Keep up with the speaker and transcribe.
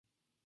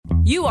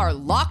You are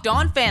Locked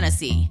On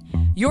Fantasy,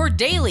 your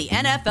daily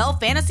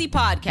NFL fantasy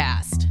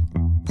podcast.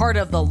 Part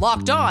of the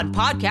Locked On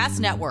Podcast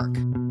Network,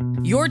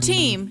 your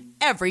team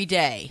every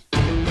day.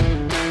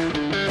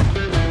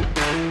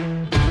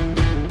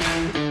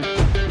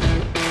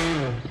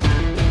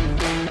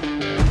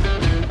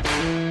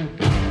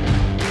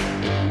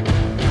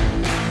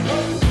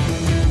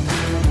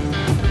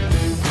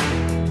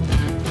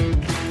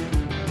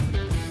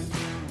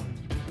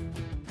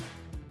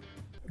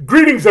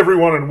 Greetings,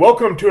 everyone, and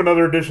welcome to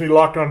another edition of the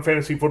Locked On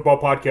Fantasy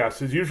Football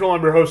Podcast. As usual,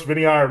 I'm your host,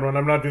 Vinnie Iyer, and when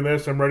I'm not doing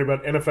this, I'm writing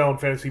about NFL and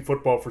fantasy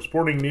football for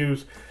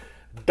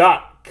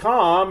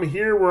SportingNews.com.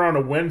 Here we're on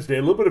a Wednesday,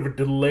 a little bit of a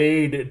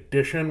delayed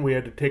edition. We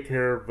had to take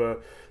care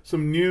of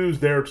some news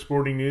there at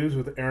Sporting News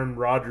with Aaron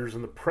Rodgers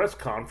in the press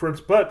conference,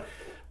 but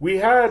we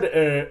had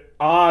an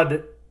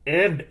odd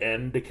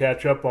end to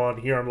catch up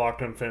on here on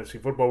Locked On Fantasy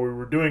Football. We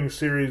were doing a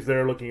series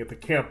there looking at the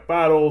camp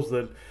battles,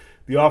 then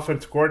the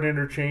offense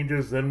coordinator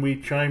changes. Then we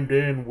chimed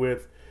in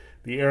with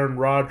the Aaron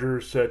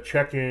Rodgers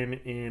check-in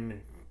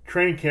in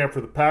training camp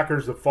for the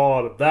Packers, the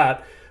fallout of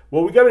that.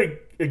 Well, we got to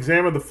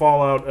examine the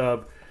fallout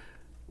of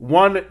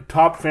one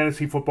top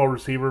fantasy football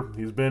receiver.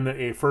 He's been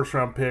a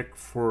first-round pick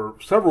for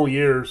several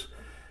years.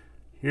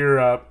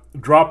 Here,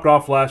 dropped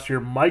off last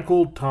year,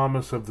 Michael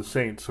Thomas of the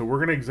Saints. So we're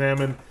going to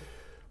examine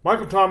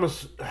Michael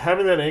Thomas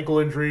having that ankle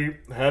injury,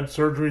 had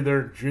surgery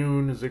there in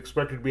June, is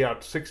expected to be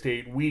out 6 to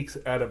 8 weeks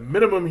at a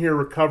minimum here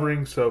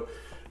recovering. So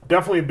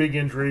definitely a big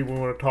injury we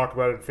want to talk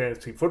about in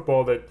fantasy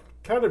football that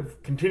kind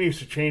of continues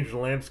to change the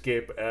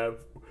landscape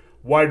of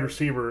wide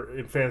receiver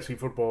in fantasy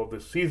football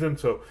this season.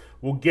 So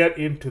we'll get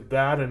into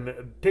that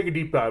and take a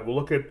deep dive. We'll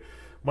look at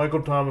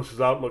Michael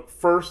Thomas's outlook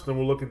first, then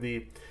we'll look at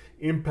the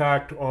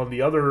impact on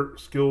the other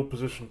skill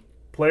position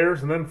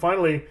players, and then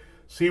finally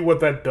see what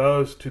that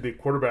does to the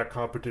quarterback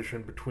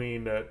competition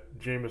between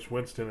Jameis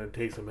Winston and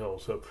Taysom Hill.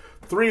 So,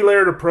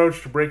 three-layered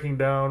approach to breaking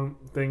down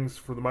things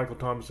for the Michael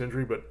Thomas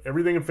injury, but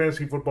everything in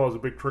fantasy football is a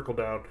big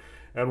trickle-down,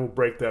 and we'll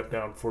break that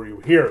down for you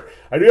here.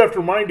 I do have to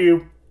remind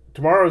you,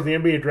 tomorrow is the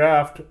NBA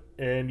Draft,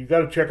 and you got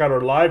to check out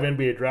our live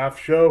NBA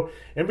Draft show.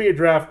 NBA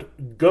Draft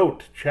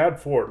GOAT, Chad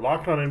Ford,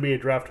 Locked On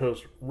NBA Draft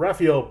host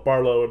Rafael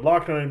Barlow, and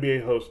Locked On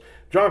NBA host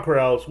John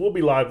Corrales will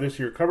be live this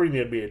year covering the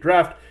NBA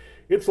Draft.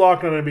 It's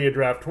Locked On NBA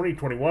Draft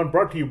 2021,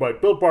 brought to you by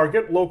Built Bar.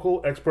 Get local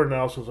expert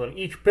analysis on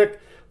each pick.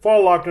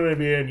 Follow Locked On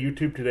NBA on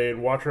YouTube today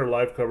and watch our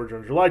live coverage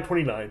on July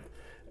 29th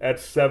at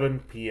 7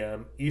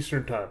 p.m.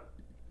 Eastern Time.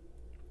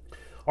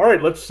 All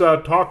right, let's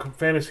talk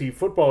fantasy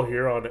football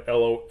here on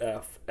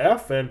LOFF.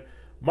 And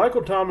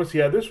Michael Thomas,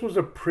 this was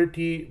a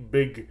pretty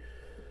big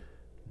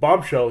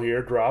bombshell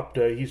here dropped.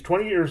 He's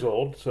 20 years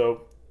old,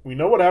 so we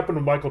know what happened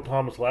to Michael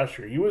Thomas last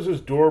year. He was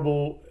as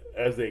durable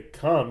as they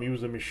come. He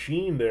was a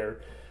machine there.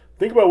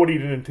 Think about what he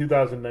did in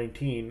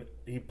 2019.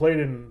 He played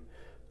in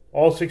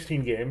all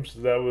 16 games.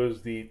 That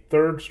was the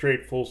third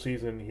straight full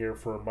season here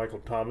for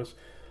Michael Thomas.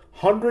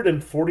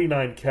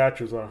 149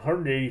 catches on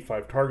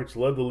 185 targets,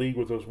 led the league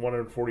with those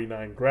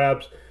 149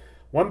 grabs.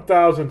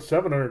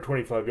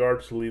 1,725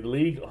 yards to lead the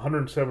league,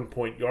 107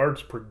 point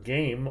yards per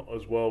game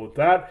as well with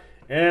that,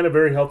 and a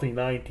very healthy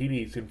 9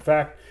 TDs. In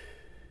fact,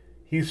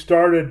 he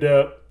started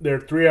there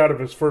 3 out of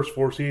his first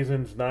 4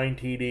 seasons, 9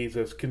 TDs,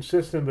 as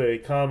consistent as they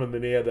come, and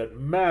then he had that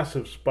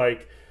massive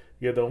spike.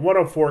 He had the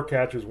 104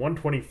 catches,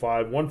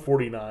 125,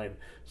 149.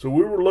 So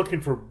we were looking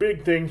for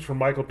big things from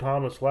Michael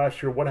Thomas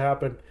last year. What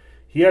happened?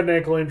 He had an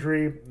ankle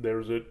injury. There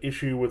was an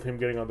issue with him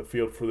getting on the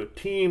field for the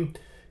team.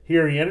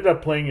 Here, he ended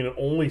up playing in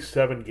only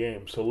 7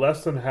 games, so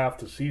less than half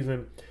the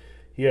season.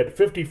 He had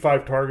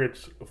 55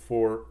 targets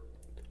for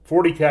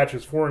 40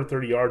 catches,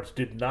 430 yards,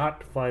 did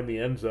not find the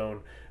end zone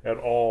at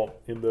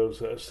all in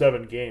those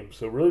 7 games.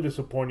 So really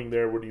disappointing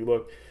there when you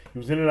look. He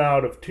was in and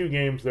out of 2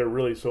 games there,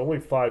 really, so only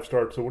 5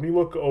 starts. So when you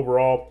look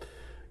overall,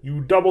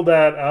 you double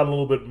that out a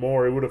little bit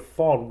more, it would have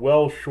fallen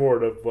well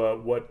short of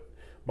what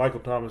Michael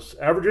Thomas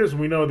averages.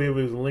 We know that he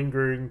was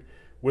lingering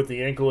with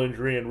the ankle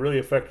injury and really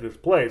affected his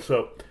play.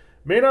 So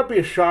may not be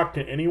a shock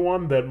to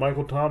anyone that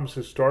Michael Thomas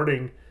is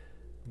starting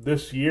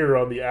this year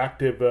on the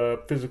active,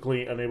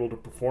 physically unable to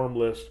perform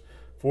list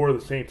for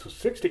the Saints. So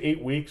 6 to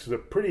 8 weeks is a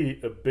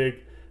big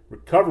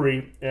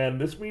recovery,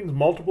 and this means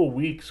multiple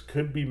weeks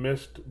could be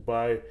missed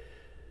by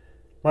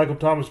Michael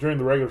Thomas during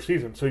the regular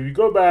season. So you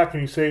go back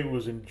and you say it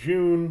was in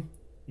June,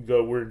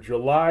 we're in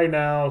July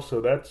now, so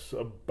that's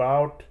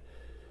about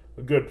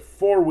a good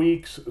 4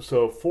 weeks,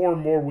 so 4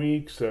 more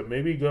weeks,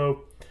 maybe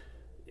go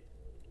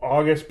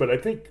August, but I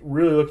think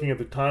really looking at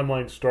the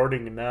timeline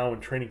starting now in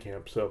training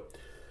camp. So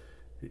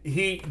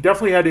he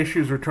definitely had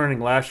issues returning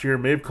last year,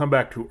 may have come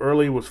back too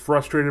early, was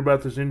frustrated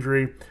about this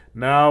injury.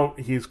 Now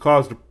he's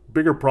caused a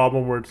bigger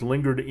problem where it's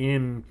lingered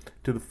in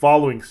to the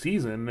following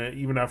season,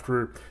 even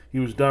after he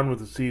was done with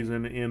the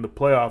season in the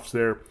playoffs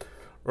there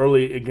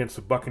early against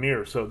the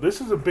Buccaneers. So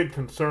this is a big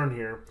concern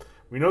here.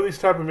 We know these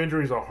type of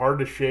injuries are hard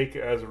to shake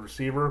as a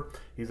receiver.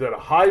 He's at a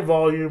high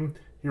volume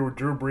here with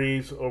Drew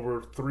Brees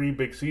over 3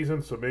 big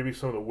seasons, so maybe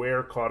some of the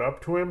wear caught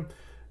up to him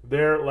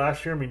there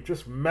last year. I mean,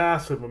 just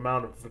massive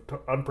amount of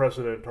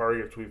unprecedented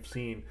targets we've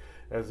seen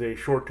as a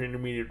short to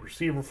intermediate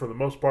receiver for the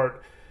most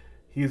part.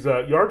 His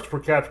yards per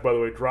catch, by the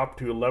way, dropped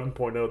to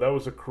 11.0. That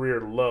was a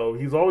career low.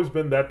 He's always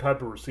been that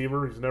type of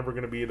receiver. He's never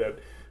going to be that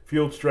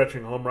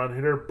field-stretching home run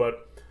hitter,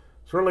 but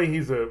certainly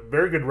he's a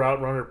very good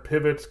route runner,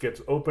 pivots,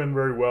 gets open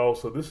very well.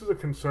 So this is a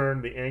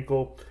concern. The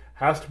ankle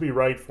has to be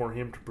right for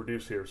him to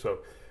produce here. So,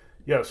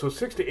 yeah, so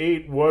 6 to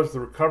 8 was the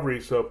recovery.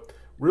 So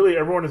really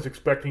everyone is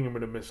expecting him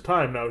to miss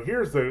time. Now,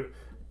 here's the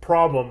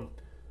problem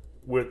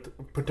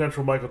with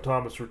potential Michael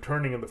Thomas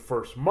returning in the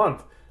first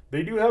month.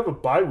 They do have a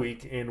bye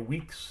week in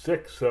week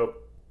 6, so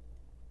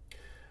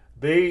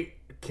they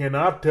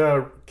cannot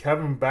have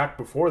him back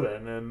before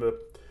then. And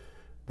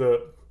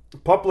the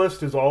PUP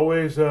list is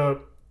always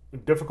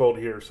difficult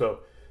here, so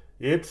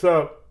it's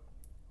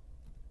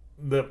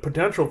the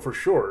potential for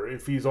sure.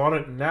 If he's on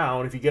it now,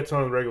 and if he gets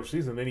on in the regular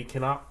season, then he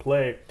cannot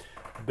play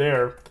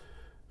there.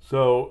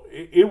 So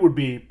it would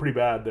be pretty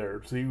bad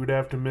there. So you would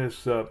have to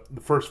miss the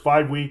first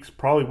 5 weeks,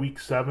 probably week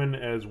 7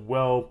 as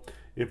well,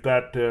 if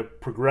that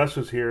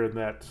progresses here in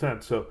that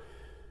sense. So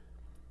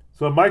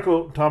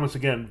Michael Thomas,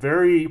 again,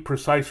 very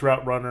precise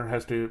route runner,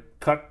 has to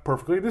cut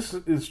perfectly. This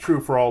is true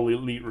for all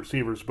elite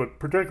receivers, but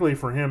particularly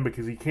for him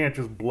because he can't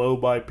just blow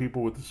by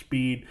people with the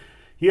speed.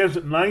 He has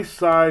nice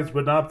size,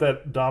 but not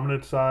that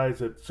dominant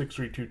size at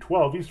 6'3",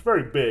 212. He's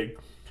very big,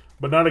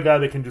 but not a guy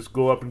that can just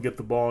go up and get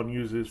the ball and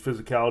use his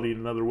physicality in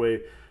another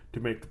way to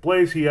make the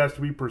plays. He has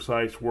to be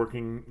precise,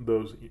 working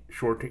those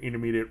short to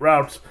intermediate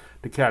routes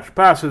to catch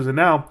passes. And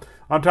now,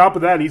 on top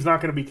of that, he's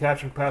not going to be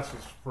catching passes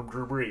from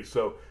Drew Brees.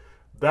 So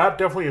that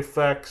definitely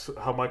affects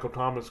how Michael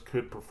Thomas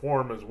could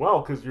perform as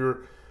well, because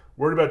you're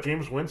worried about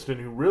Jameis Winston,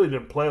 who really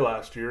didn't play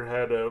last year,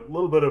 had a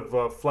little bit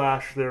of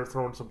flash there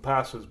throwing some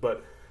passes,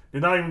 but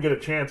did not even get a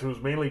chance. It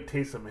was mainly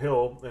Taysom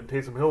Hill, and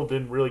Taysom Hill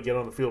didn't really get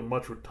on the field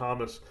much with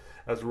Thomas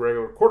as a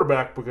regular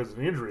quarterback because of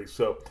the injuries.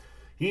 So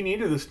he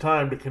needed this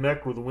time to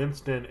connect with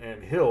Winston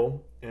and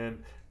Hill,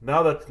 and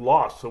now that's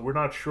lost. So we're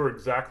not sure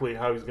exactly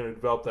how he's going to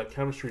develop that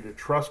chemistry to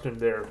trust him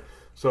there.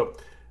 So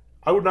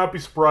I would not be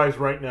surprised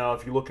right now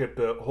if you look at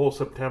the whole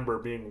September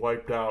being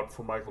wiped out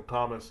for Michael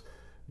Thomas.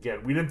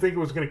 Again, we didn't think it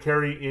was going to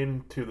carry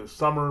into the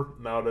summer.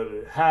 Now that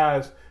it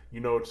has,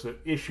 it's an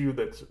issue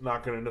that's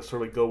not going to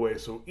necessarily go away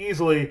so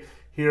easily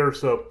here.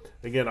 So,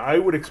 again, I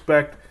would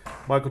expect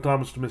Michael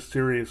Thomas to miss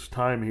serious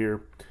time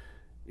here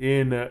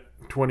in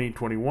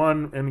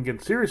 2021. And again,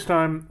 serious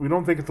time, we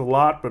don't think it's a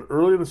lot, but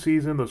early in the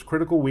season, those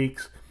critical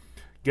weeks,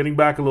 getting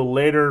back a little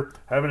later,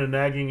 having a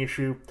nagging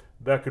issue,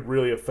 that could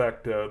really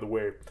affect the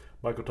way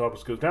Michael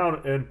Thomas goes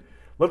down. And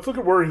let's look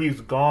at where he's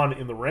gone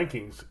in the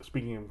rankings.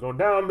 Speaking of going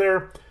down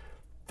there,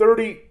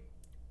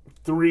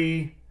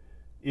 33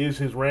 is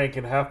his rank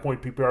in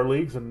half-point PPR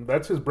leagues, and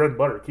that's his bread and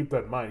butter. Keep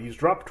that in mind. He's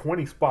dropped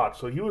 20 spots,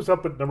 so he was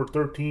up at number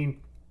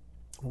 13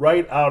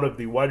 right out of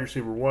the wide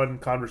receiver 1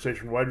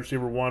 conversation, wide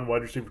receiver 1,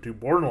 wide receiver 2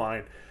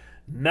 borderline.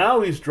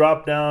 Now he's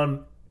dropped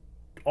down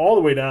all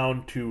the way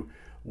down to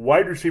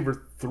wide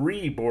receiver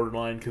 3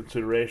 borderline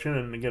consideration,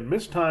 and again,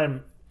 missed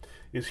time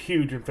is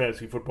huge in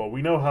fantasy football.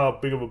 We know how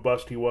big of a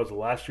bust he was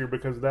last year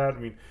because of that. I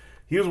mean,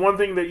 he was one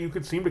thing that you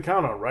could seem to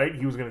count on, right?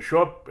 He was going to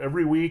show up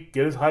every week,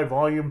 get his high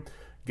volume,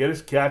 get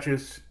his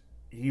catches.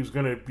 He was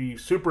going to be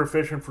super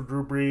efficient for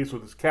Drew Brees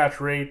with his catch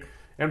rate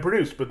and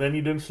produce, but then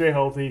he didn't stay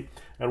healthy.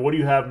 And what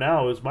you have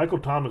now is Michael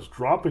Thomas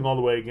dropping all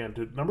the way again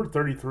to number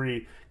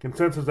 33,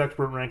 consensus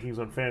expert rankings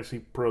on Fantasy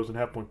Pros and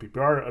half-point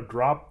PPR, a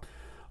drop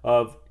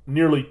of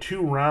nearly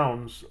 2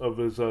 rounds of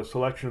his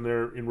selection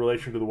there in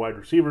relation to the wide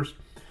receivers.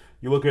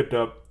 You look at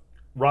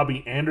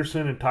Robbie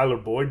Anderson and Tyler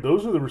Boyd.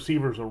 Those are the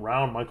receivers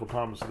around Michael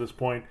Thomas at this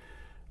point.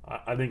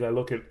 I think I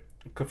look at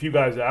a few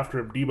guys after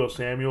him. Deebo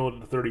Samuel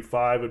at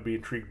 35, would be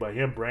intrigued by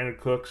him. Brandon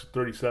Cooks at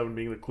 37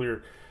 being the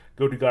clear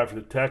go-to guy for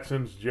the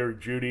Texans. Jerry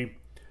Jeudy.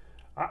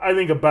 I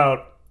think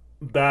about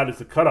that as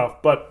the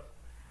cutoff. But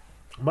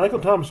Michael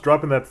Thomas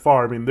dropping that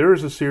far, I mean, there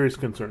is a serious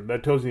concern.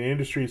 That tells you the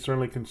industry is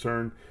certainly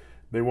concerned.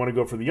 They want to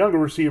go for the younger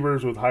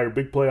receivers with higher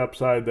big play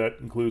upside. That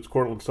includes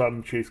Cortland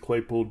Sutton, Chase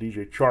Claypool,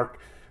 DJ Chark.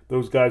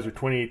 Those guys are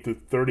 28 to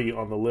 30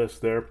 on the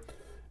list there.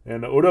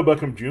 And Odell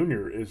Beckham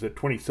Jr. is at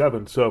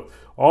 27. So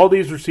all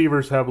these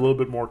receivers have a little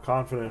bit more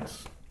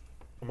confidence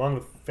among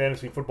the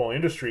fantasy football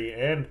industry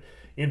and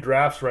in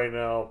drafts right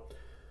now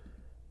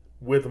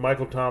with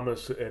Michael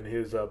Thomas and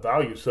his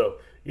value. So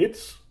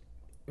it's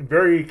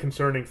very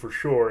concerning for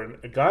sure. And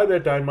a guy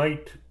that I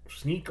might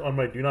sneak on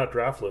my do not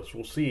draft list.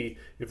 We'll see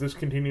if this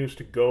continues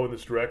to go in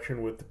this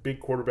direction with the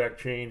big quarterback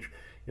change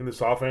in this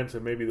offense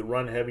and maybe the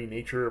run-heavy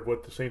nature of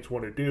what the Saints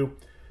want to do.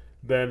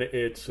 Then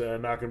it's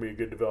not going to be a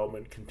good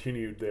development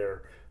continued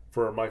there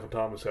for Michael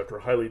Thomas after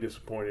a highly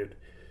disappointed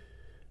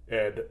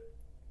and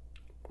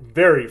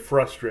very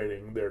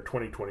frustrating their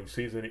 2020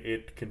 season.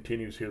 It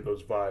continues here,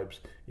 those vibes,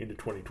 into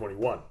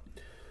 2021.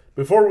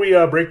 Before we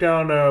break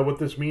down what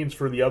this means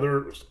for the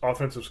other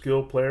offensive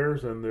skill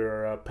players and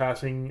their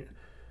passing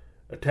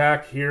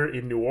attack here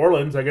in New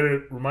Orleans, I got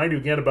to remind you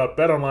again about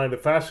BetOnline, the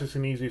fastest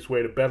and easiest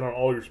way to bet on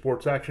all your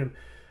sports action.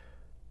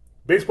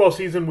 Baseball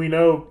season, we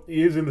know,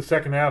 is in the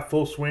second half,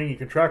 full swing. You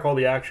can track all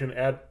the action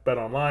at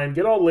BetOnline.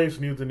 Get all the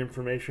latest news and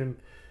information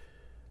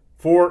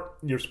For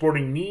your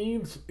sporting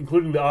needs,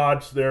 including the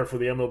odds there for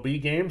the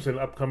MLB games and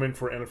upcoming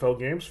for NFL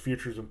games,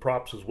 futures and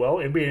props as well.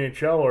 NBA and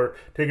NHL are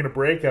taking a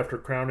break after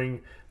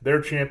crowning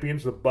their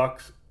champions, the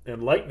Bucks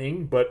and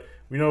Lightning, but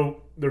we know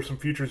there's some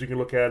futures you can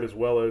look at as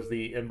well as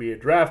the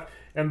NBA draft.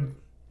 And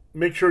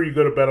make sure you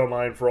go to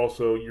BetOnline for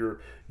also your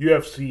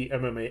UFC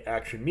MMA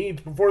action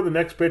needs. Before the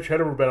next pitch,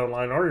 head over to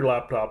BetOnline on your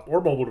laptop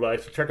or mobile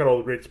device to check out all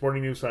the great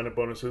sporting news, sign-up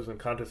bonuses, and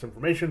contest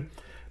information.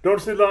 Don't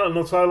sit on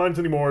the sidelines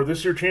anymore. This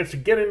is your chance to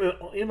get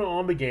in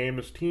on the game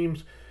as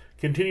teams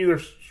continue their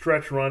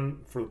stretch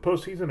run for the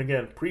postseason.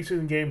 Again,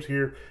 preseason games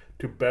here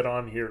to bet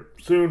on here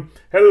soon.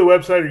 Head to the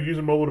website or use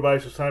a mobile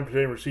device to sign up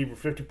today and receive a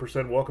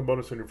 50% welcome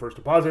bonus on your first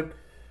deposit.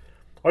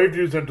 All you have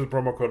to do is enter the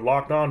promo code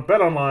LOCKEDON.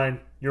 BetOnline,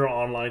 your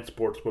online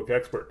sportsbook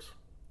experts.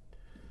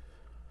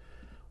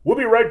 We'll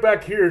be right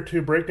back here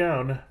to break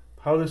down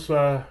how this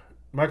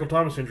Michael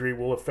Thomas injury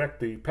will affect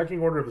the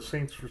pecking order of the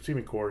Saints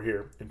receiving corps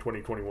here in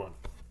 2021.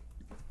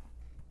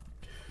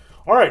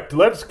 All right,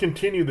 let's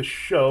continue the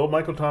show.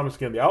 Michael Thomas,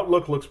 again, the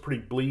outlook looks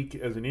pretty bleak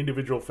as an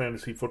individual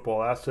fantasy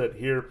football asset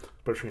here,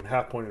 especially in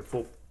half-point and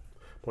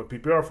full-point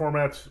PPR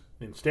formats,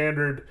 in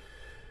standard.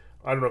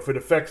 I don't know if it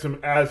affects him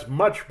as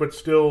much, but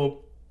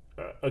still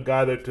a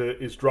guy that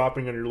is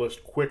dropping on your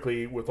list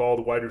quickly with all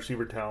the wide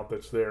receiver talent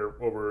that's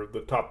there over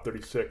the top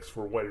 36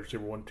 for wide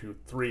receiver 1, 2,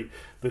 3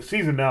 this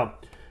season. Now,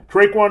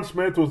 Traquan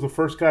Smith was the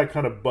first guy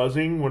kind of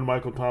buzzing when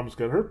Michael Thomas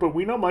got hurt, but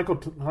we know Michael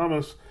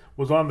Thomas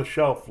was on the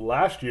shelf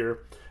last year,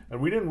 and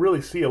we didn't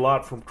really see a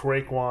lot from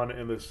Traquan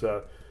and this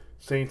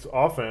Saints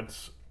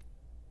offense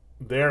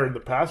there in the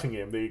passing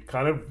game. They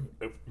kind of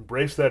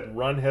embraced that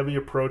run-heavy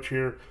approach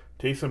here.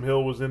 Taysom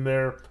Hill was in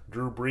there.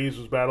 Drew Brees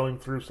was battling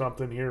through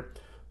something here.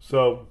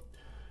 So,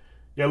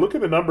 yeah, look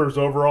at the numbers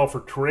overall for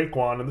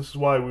Traquan, and this is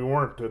why we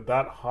weren't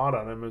that hot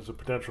on him as a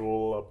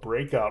potential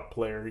breakout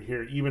player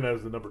here, even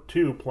as the number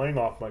 2 playing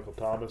off Michael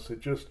Thomas. It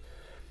just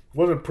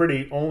wasn't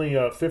pretty. Only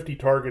 50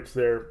 targets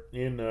there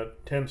in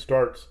 10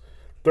 starts.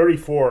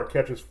 34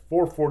 catches,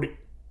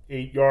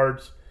 448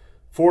 yards,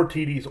 4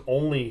 TDs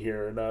only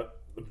here. And a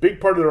big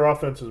part of their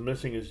offense is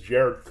missing is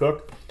Jared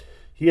Cook.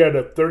 He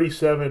had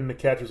 37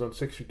 catches on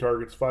 60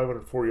 targets,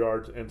 504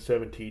 yards, and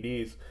 7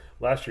 TDs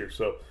last year.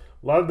 So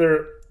a lot of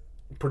their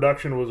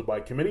production was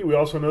by committee. We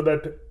also know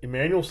that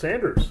Emmanuel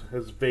Sanders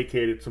has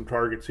vacated some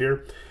targets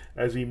here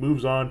as he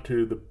moves on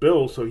to the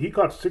Bills. So he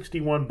caught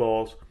 61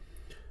 balls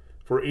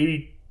for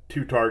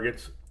 82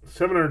 targets,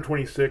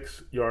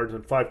 726 yards,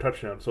 and 5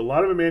 touchdowns. So a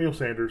lot of Emmanuel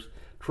Sanders.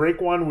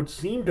 Traquan would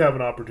seem to have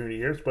an opportunity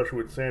here,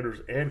 especially with Sanders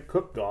and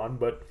Cook gone,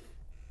 but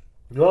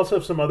you also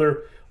have some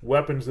other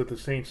weapons that the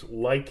Saints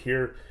like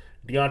here.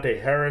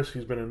 Deontay Harris,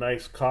 he's been a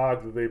nice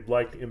cog that they've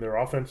liked in their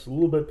offense. A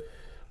little bit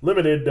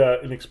limited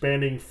in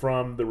expanding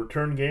from the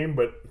return game,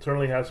 but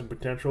certainly has some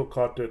potential.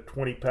 Caught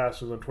 20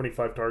 passes on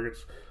 25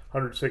 targets,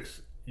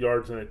 106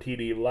 yards and a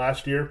TD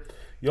last year.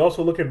 You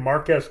also look at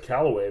Marquez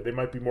Callaway. They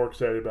might be more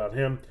excited about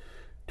him.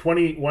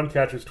 21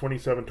 catches,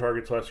 27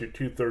 targets last year,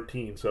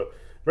 213. So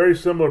very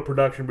similar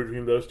production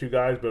between those two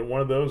guys, but one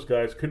of those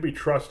guys could be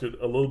trusted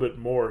a little bit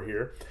more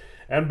here.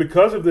 And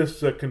because of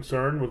this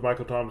concern with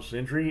Michael Thomas'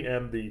 injury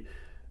and the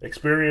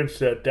experience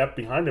depth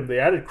behind him, they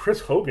added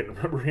Chris Hogan.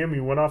 Remember him? He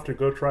went off to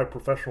go try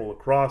professional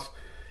lacrosse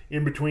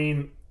in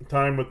between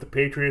time with the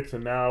Patriots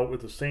and now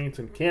with the Saints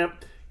in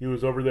camp. He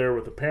was over there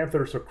with the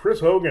Panthers. So Chris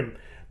Hogan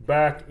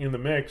back in the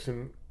mix.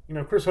 And, you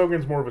know, Chris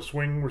Hogan's more of a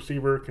swing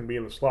receiver, can be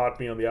in the slot,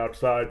 be on the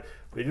outside.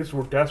 They just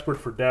were desperate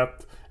for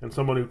depth and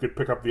someone who could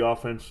pick up the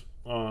offense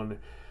on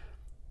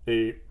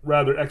a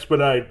rather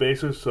expedited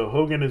basis. So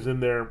Hogan is in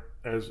there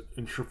as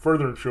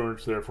further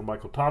insurance there for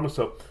Michael Thomas.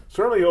 So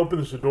certainly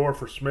opens the door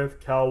for Smith,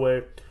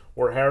 Callaway,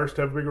 or Harris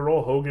to have a bigger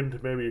role. Hogan to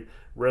maybe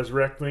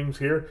resurrect things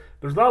here.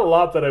 There's not a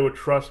lot that I would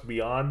trust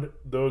beyond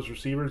those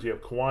receivers. You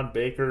have Kawan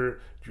Baker,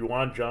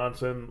 Juwan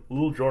Johnson,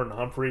 Little Jordan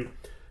Humphrey.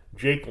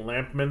 Jake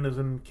Lampman is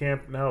in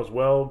camp now as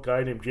well. A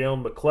guy named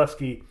Jalen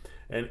McCleskey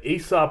and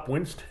Aesop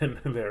Winston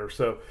there.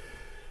 So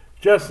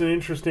just an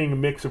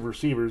interesting mix of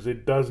receivers.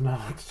 It does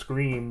not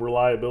scream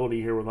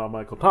reliability here without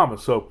Michael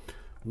Thomas. So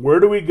where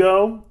do we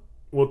go?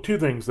 Well, two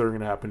things that are going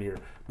to happen here.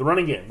 The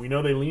running game. We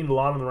know they leaned a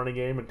lot on the running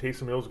game, and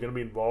Taysom Hill is going to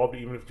be involved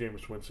even if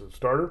Jameis Winston's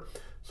starter.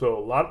 So a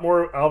lot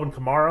more Alvin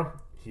Kamara.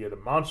 He had a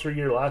monster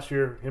year last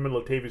year. Him and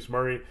Latavius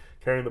Murray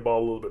carrying the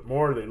ball a little bit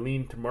more. They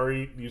leaned to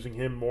Murray, using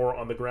him more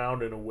on the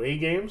ground in away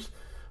games.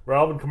 Where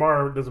Alvin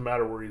Kamara, it doesn't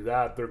matter where he's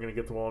at, they're going to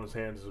get the ball in his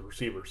hands as a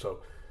receiver. So,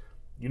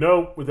 you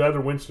know, with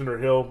either Winston or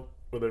Hill,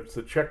 whether it's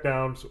the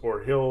checkdowns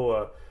or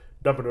Hill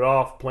dumping it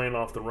off, playing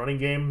off the running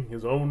game,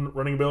 his own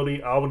running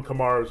ability, Alvin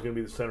Kamara is going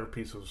to be the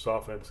centerpiece of this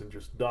offense and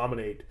just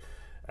dominate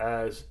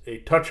as a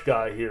touch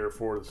guy here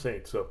for the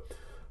Saints. So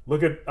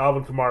look at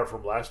Alvin Kamara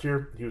from last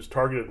year. He was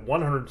targeted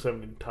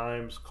 170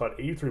 times, caught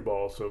 83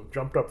 balls, so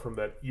jumped up from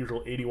that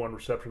usual 81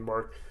 reception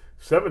mark,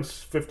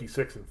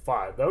 756 and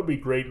 5. That would be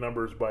great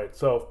numbers by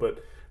itself,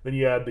 but then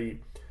you add the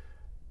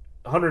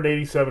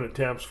 187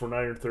 attempts for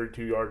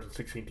 932 yards and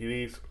 16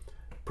 TDs.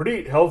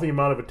 Pretty healthy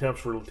amount of attempts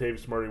for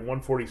Latavius Murray,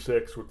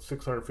 146 with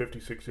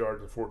 656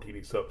 yards and 4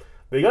 TDs. So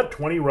they got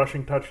 20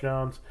 rushing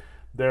touchdowns.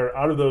 They're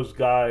out of those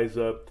guys,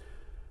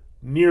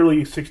 nearly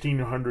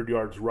 1,600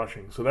 yards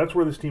rushing. So that's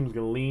where this team is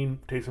going to lean.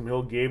 Taysom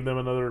Hill gave them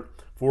another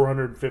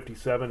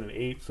 457 and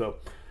 8. So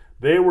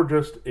they were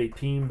just a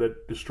team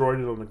that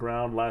destroyed it on the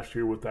ground last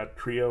year with that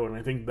trio. And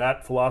I think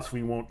that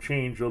philosophy won't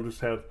change. They'll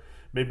just have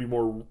maybe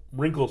more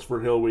wrinkles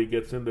for Hill when he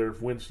gets in there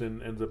if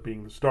Winston ends up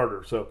being the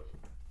starter. So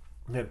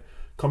again,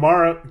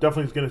 Kamara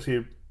definitely is going to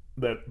see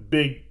that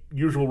big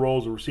usual role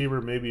as a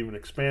receiver, maybe even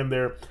expand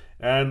there.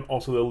 And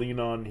also they'll lean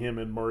on him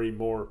and Murray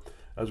more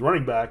as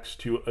running backs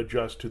to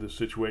adjust to the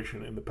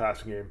situation in the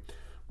passing game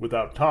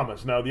without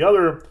Thomas. Now, the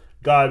other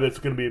guy that's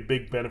going to be a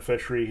big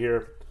beneficiary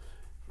here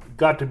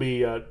got to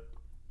be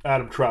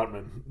Adam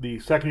Troutman, the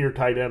second-year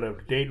tight end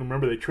of Dayton.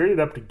 Remember, they traded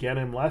up to get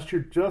him last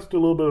year, just a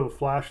little bit of a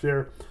flash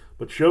there,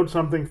 but showed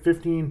something,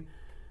 15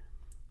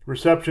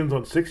 receptions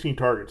on 16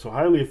 targets, so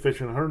highly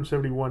efficient,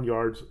 171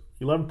 yards,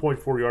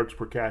 11.4 yards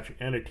per catch,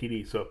 and a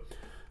TD. So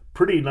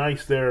pretty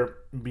nice there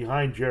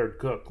behind Jared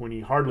Cook when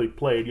he hardly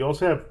played. You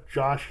also have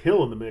Josh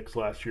Hill in the mix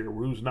last year,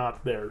 who's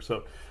not there.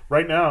 So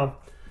right now,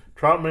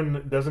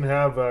 Troutman doesn't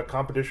have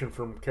competition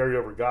from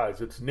carryover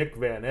guys. It's Nick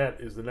Van Ette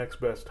is the next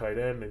best tight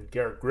end and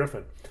Garrett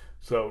Griffin.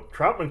 So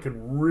Troutman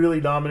can really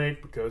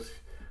dominate because,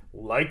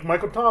 like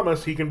Michael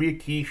Thomas, he can be a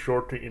key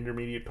short to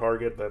intermediate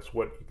target. That's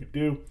what he could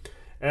do.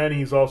 And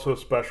he's also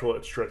special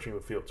at stretching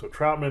the field. So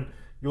Troutman,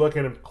 you look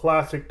at him,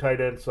 classic tight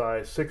end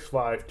size, 6'5",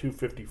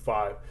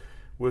 255.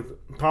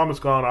 With Thomas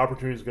gone,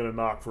 opportunity is going to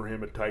knock for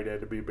him at tight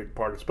end to be a big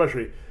part,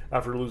 especially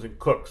after losing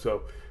Cook.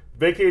 So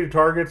vacated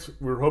targets,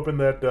 we were hoping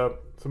that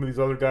some of these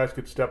other guys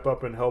could step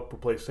up and help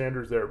replace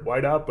Sanders there at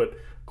wideout, but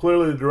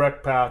clearly the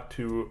direct path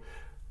to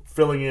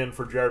filling in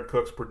for Jared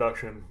Cook's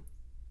production,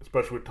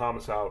 especially with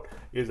Thomas out,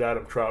 is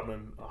Adam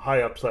Troutman, a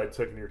high upside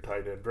second-year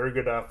tight end. Very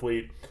good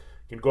athlete,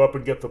 can go up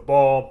and get the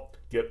ball,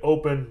 get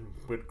open,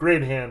 with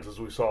great hands as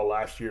we saw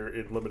last year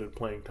in limited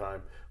playing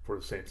time for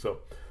the Saints. So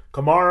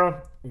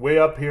Kamara, way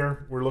up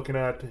here. We're looking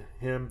at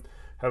him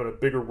having a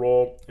bigger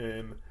role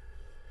in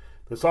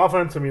this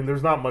offense. I mean,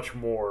 there's not much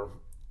more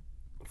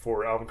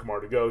for Alvin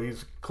Kamara to go.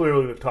 He's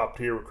clearly the top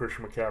tier with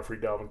Christian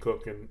McCaffrey, Dalvin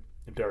Cook, and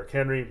Derrick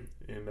Henry.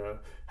 In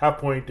half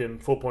point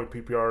and full point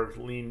PPR,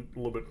 lean a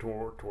little bit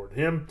toward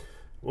him.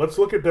 Let's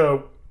look at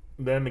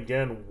then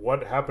again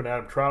what happened to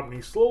Adam Troutman.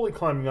 He's slowly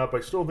climbing up. I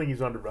still think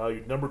he's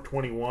undervalued. Number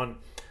 21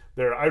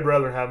 there. I'd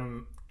rather have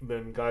him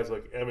than guys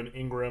like Evan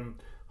Ingram,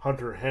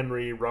 Hunter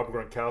Henry,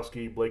 Robert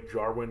Gronkowski, Blake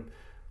Jarwin,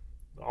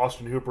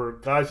 Austin Hooper,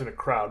 guys in a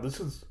crowd. This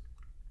is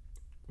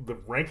the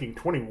ranking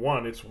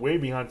 21. It's way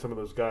behind some of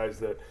those guys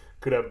that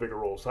could have bigger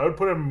roles. So I would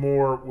put him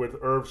more with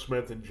Irv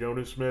Smith and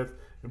Jonnu Smith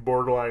and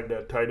borderline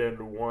tight end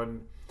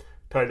 1,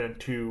 tight end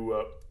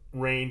 2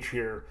 range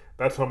here.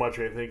 That's how much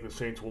I think the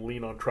Saints will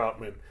lean on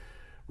Troutman.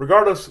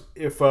 Regardless,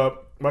 if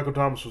Michael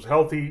Thomas was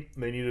healthy,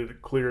 they needed a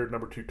clear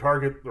number 2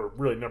 target, or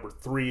really number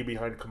 3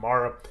 behind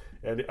Kamara.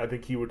 And I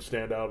think he would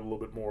stand out a little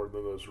bit more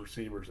than those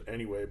receivers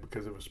anyway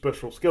because of his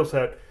special skill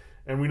set.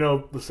 And we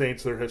know the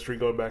Saints, their history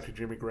going back to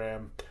Jimmy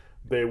Graham,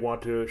 they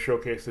want to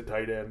showcase the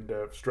tight end,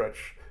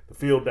 stretch the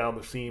field down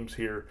the seams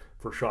here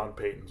for Sean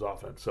Payton's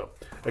offense. So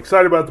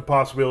excited about the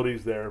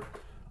possibilities there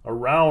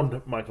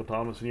around Michael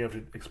Thomas, and you have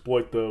to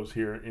exploit those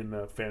here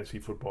in fantasy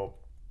football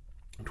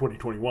in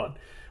 2021.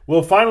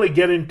 We'll finally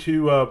get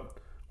into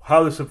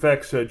how this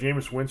affects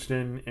Jameis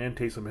Winston and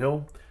Taysom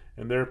Hill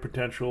and their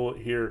potential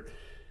here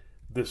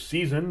this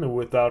season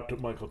without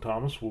Michael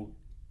Thomas. We'll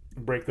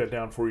break that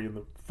down for you in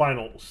the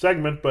final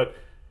segment, but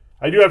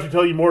I do have to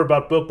tell you more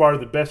about Built Bar,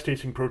 the best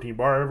tasting protein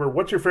bar ever.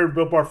 What's your favorite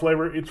Built Bar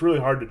flavor? It's really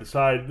hard to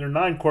decide. Their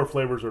 9 core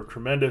flavors are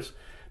tremendous.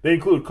 They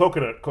include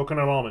coconut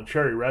almond,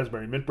 cherry,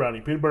 raspberry, mint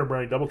brownie, peanut butter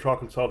brownie, double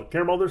chocolate, salted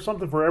caramel. There's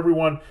something for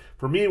everyone.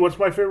 For me, what's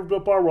my favorite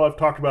Built Bar? Well, I've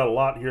talked about a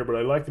lot here, but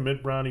I like the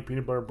mint brownie,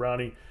 peanut butter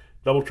brownie,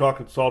 double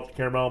chocolate, salted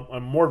caramel.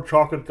 I'm more of a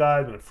chocolate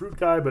guy than a fruit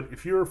guy, but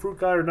if you're a fruit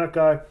guy or nut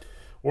guy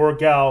or a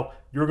gal,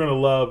 you're going to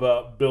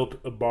love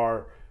Built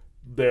Bar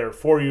there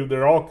for you.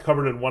 They're all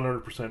covered in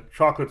 100%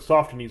 chocolate,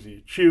 soft and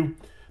easy to chew.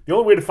 The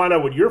only way to find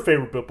out what your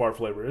favorite Built Bar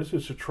flavor is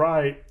to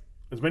try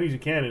as many as you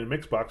can in a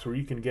mix box where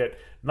you can get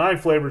 9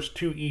 flavors,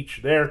 2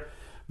 each there.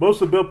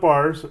 Most of the Built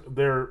Bars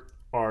there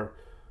are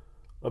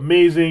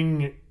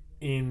amazing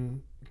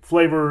in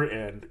flavor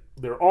and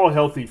they're all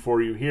healthy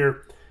for you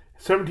here.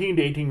 17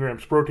 to 18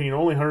 grams protein,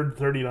 only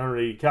 130 to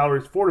 180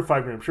 calories, 4 to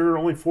 5 grams sugar,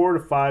 only 4 to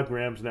 5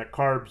 grams net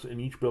carbs in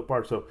each Built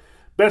Bar. So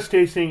best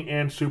tasting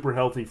and super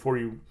healthy for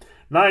you.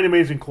 9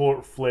 amazing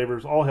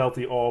flavors, all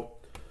healthy, all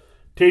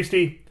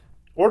tasty.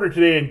 Order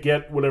today and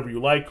get whatever you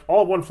like.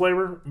 All one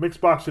flavor, mixed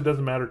box, it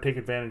doesn't matter. Take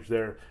advantage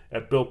there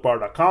at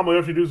BuiltBar.com. All you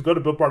have to do is go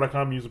to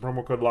BuiltBar.com and use the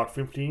promo code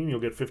LOCK15. You'll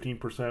get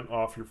 15%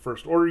 off your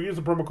first order. Use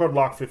the promo code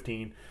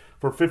LOCK15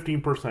 for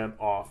 15%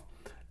 off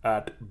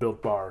at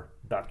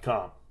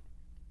BuiltBar.com.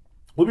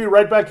 We'll be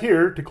right back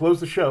here to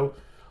close the show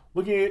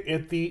looking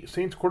at the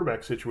Saints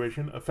quarterback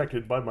situation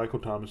affected by Michael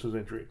Thomas's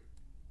injury.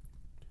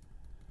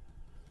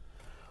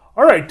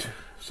 All right,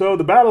 so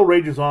the battle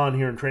rages on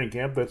here in training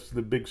camp. That's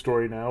the big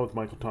story now with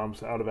Michael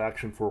Thomas out of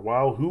action for a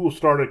while. Who will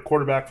start at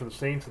quarterback for the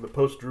Saints in the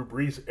post-Drew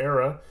Brees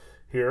era?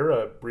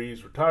 here.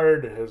 Breeze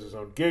retired, has his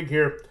own gig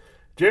here.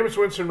 Jameis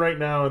Winston right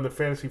now in the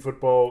fantasy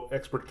football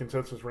expert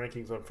consensus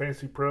rankings on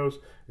Fantasy Pros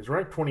is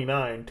ranked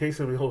 29.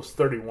 Taysom Hill is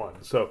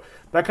 31. So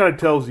that kind of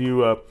tells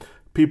you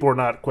people are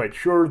not quite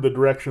sure the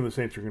direction the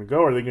Saints are going to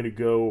go. Are they going to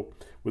go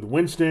with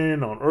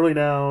Winston on early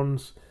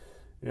downs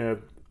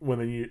when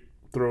they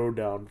throw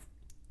down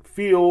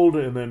field,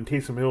 and then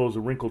Taysom Hill is a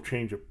wrinkle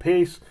change of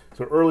pace?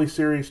 So early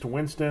series to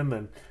Winston,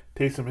 then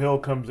Taysom Hill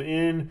comes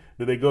in.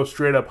 Do they go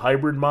straight up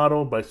hybrid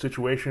model by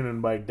situation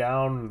and by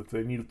down? If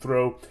they need to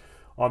throw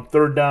on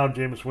third down,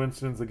 Jameis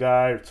Winston's the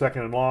guy, or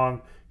second and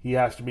long, he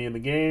has to be in the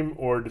game?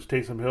 Or does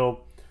Taysom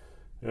Hill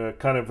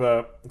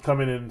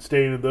come in and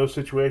stay in those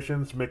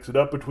situations, mix it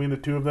up between the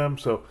two of them?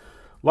 So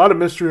a lot of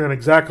mystery on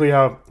exactly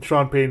how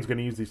Sean Payton's going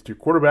to use these two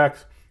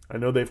quarterbacks. I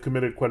know they've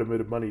committed quite a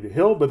bit of money to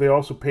Hill, but they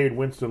also paid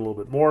Winston a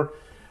little bit more.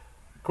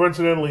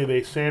 Coincidentally,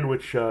 they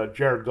sandwich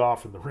Jared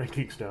Goff in the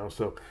rankings now,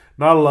 so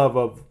not a lot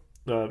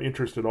of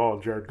interest at all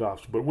in Jared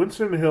Goff. But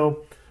Winston and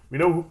Hill, we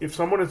know if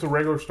someone is a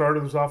regular starter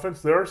in this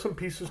offense, there are some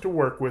pieces to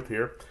work with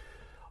here.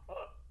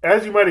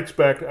 As you might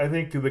expect, I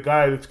think the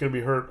guy that's going to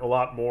be hurt a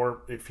lot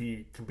more if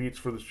he competes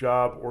for this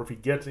job or if he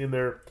gets in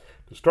there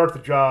to start the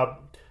job,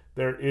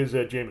 there is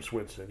Jameis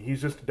Winston.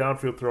 He's just a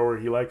downfield thrower.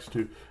 He likes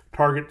to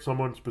target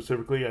someone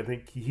specifically. I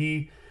think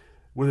he,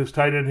 with his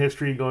tight end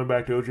history going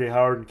back to O.J.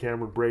 Howard and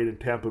Cameron Braid in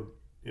Tampa,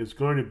 is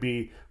going to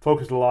be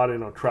focused a lot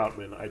in on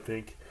Troutman, I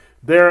think.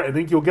 I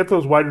think you'll get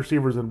those wide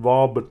receivers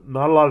involved, but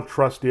not a lot of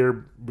trust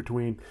here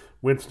between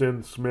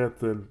Winston,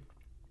 Smith, and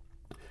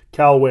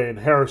Callaway and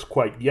Harris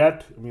quite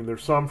yet. I mean,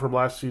 there's some from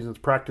last season's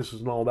practices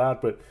and all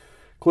that, but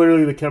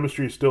clearly the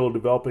chemistry is still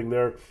developing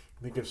there.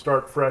 They can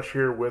start fresh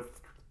here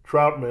with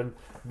Troutman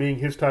being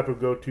his type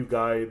of go-to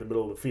guy in the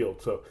middle of the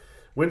field. So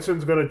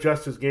Winston's going to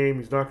adjust his game.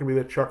 He's not going to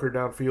be that chucker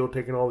downfield,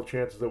 taking all the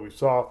chances that we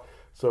saw.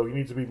 So he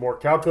needs to be more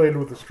calculated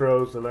with the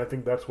throws, and I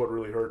think that's what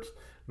really hurts,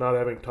 not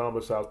having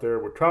Thomas out there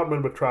with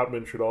Troutman. But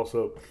Troutman should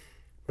also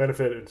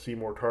benefit and see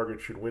more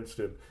targets should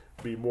Winston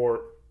be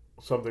more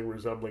something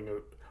resembling a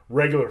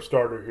regular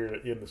starter here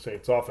in the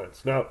Saints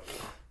offense. Now,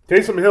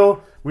 Taysom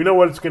Hill, we know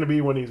what it's going to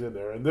be when he's in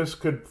there, and this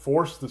could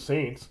force the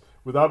Saints,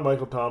 without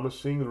Michael Thomas,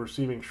 seeing the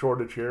receiving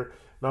shortage here,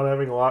 not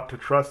having a lot to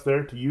trust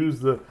there, to use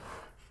the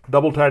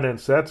double tight end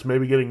sets,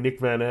 maybe getting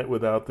Nick Van Ette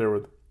without there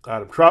with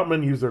Adam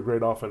Troutman, use their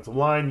great offensive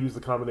line, use the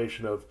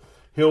combination of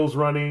Hill's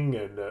running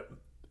and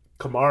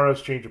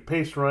Kamara's change of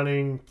pace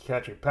running,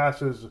 catching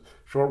passes,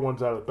 short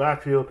ones out of the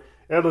backfield,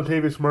 and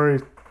Latavius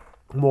Murray's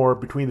more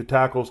between the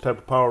tackles type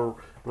of power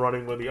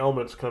running when the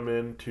elements come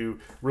in to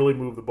really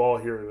move the ball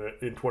here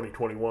in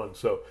 2021.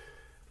 So,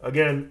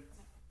 again,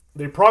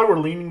 they probably were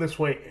leaning this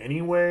way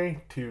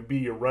anyway to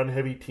be a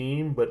run-heavy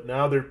team, but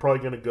now they're probably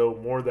going to go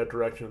more that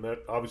direction, and that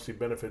obviously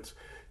benefits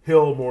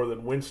Hill more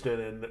than Winston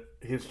and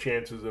his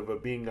chances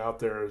of being out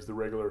there as the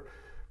regular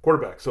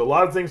quarterback. So a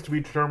lot of things to be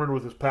determined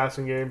with his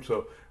passing game.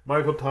 So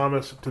Michael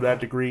Thomas, to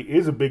that degree,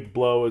 is a big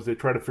blow as they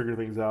try to figure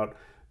things out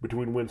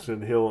between Winston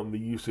and Hill and the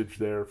usage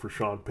there for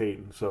Sean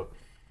Payton. So,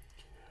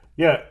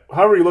 yeah,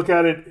 however you look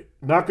at it,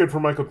 not good for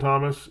Michael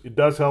Thomas. It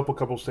does help a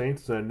couple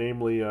Saints,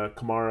 namely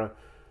Kamara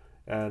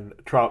and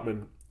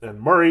Troutman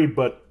and Murray,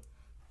 but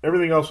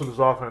everything else with his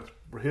offense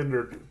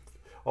hindered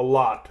a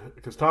lot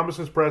because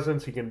Thomas's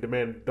presence, he can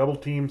demand double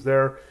teams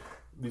there.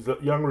 These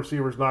young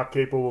receivers not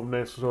capable of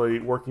necessarily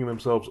working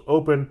themselves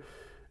open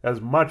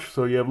as much,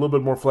 so you have a little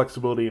bit more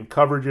flexibility in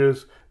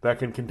coverages that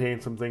can contain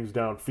some things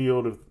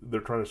downfield if they're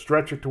trying to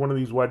stretch it to one of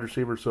these wide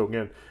receivers. So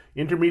again,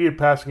 intermediate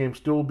passing game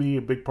still be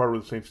a big part of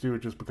what the Saints do.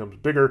 It just becomes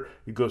bigger.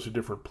 It goes to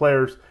different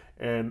players,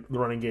 and the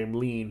running game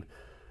lean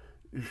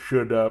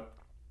should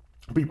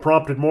be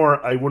prompted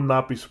more. I would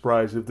not be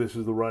surprised if this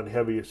is the run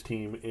heaviest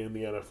team in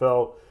the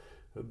NFL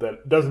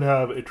that doesn't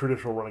have a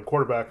traditional running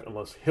quarterback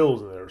unless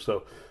Hill's in there.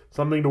 So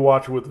something to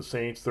watch with the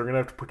Saints. They're going to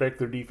have to protect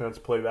their defense,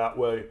 play that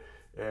way.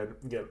 And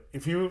again,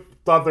 if you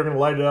thought they're going to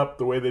light it up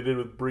the way they did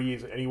with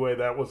Breeze anyway,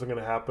 that wasn't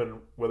going to happen,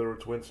 whether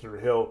it's Winston or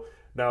Hill.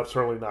 Now it's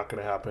certainly not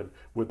going to happen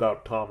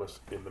without Thomas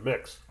in the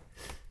mix.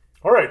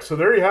 All right, so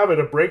there you have it,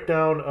 a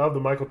breakdown of the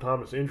Michael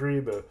Thomas injury,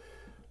 the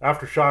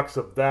aftershocks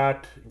of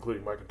that,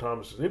 including Michael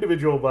Thomas's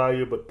individual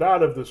value, but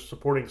that of the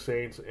supporting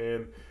Saints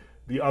and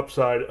the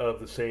upside of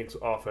the Saints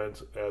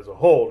offense as a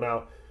whole.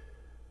 Now,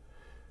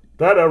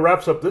 that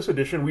wraps up this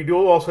edition. We do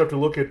also have to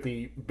look at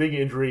the big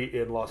injury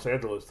in Los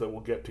Angeles that we'll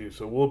get to.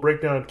 So we'll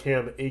break down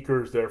Cam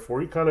Akers there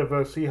for you, kind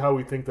of see how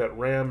we think that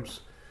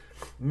Rams'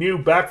 new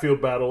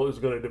backfield battle is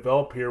going to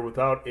develop here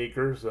without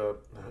Akers.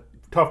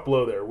 Tough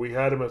blow there. We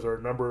had him as our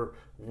number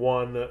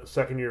one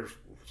second-year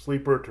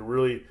sleeper to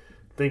really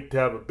think to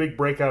have a big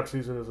breakout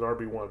season as an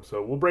RB1.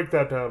 So we'll break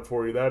that down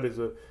for you. That is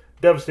a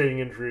devastating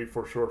injury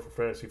for sure for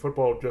fantasy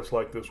football, just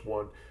like this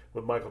one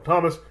with Michael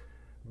Thomas.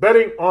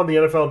 Betting on the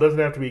NFL doesn't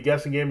have to be a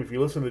guessing game. If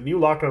you listen to the new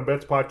Locked On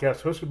Bets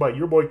podcast hosted by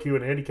your boy Q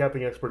and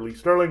handicapping expert Lee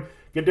Sterling,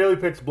 get daily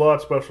picks,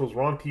 blowout specials,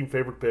 wrong team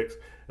favorite picks,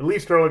 and Lee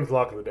Sterling's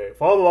Lock of the Day.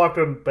 Follow the Locked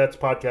On Bets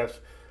podcast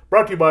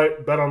brought to you by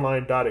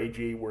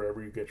betonline.ag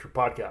wherever you get your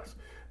podcasts.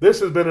 This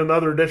has been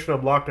another edition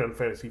of Locked On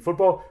Fantasy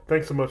Football.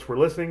 Thanks so much for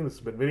listening. This has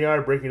been Vinnie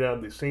Iyer breaking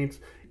down the Saints'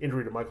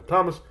 injury to Michael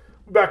Thomas.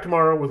 We'll be back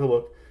tomorrow with a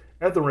look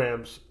at the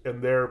Rams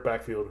and their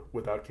backfield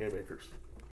without Cam Akers.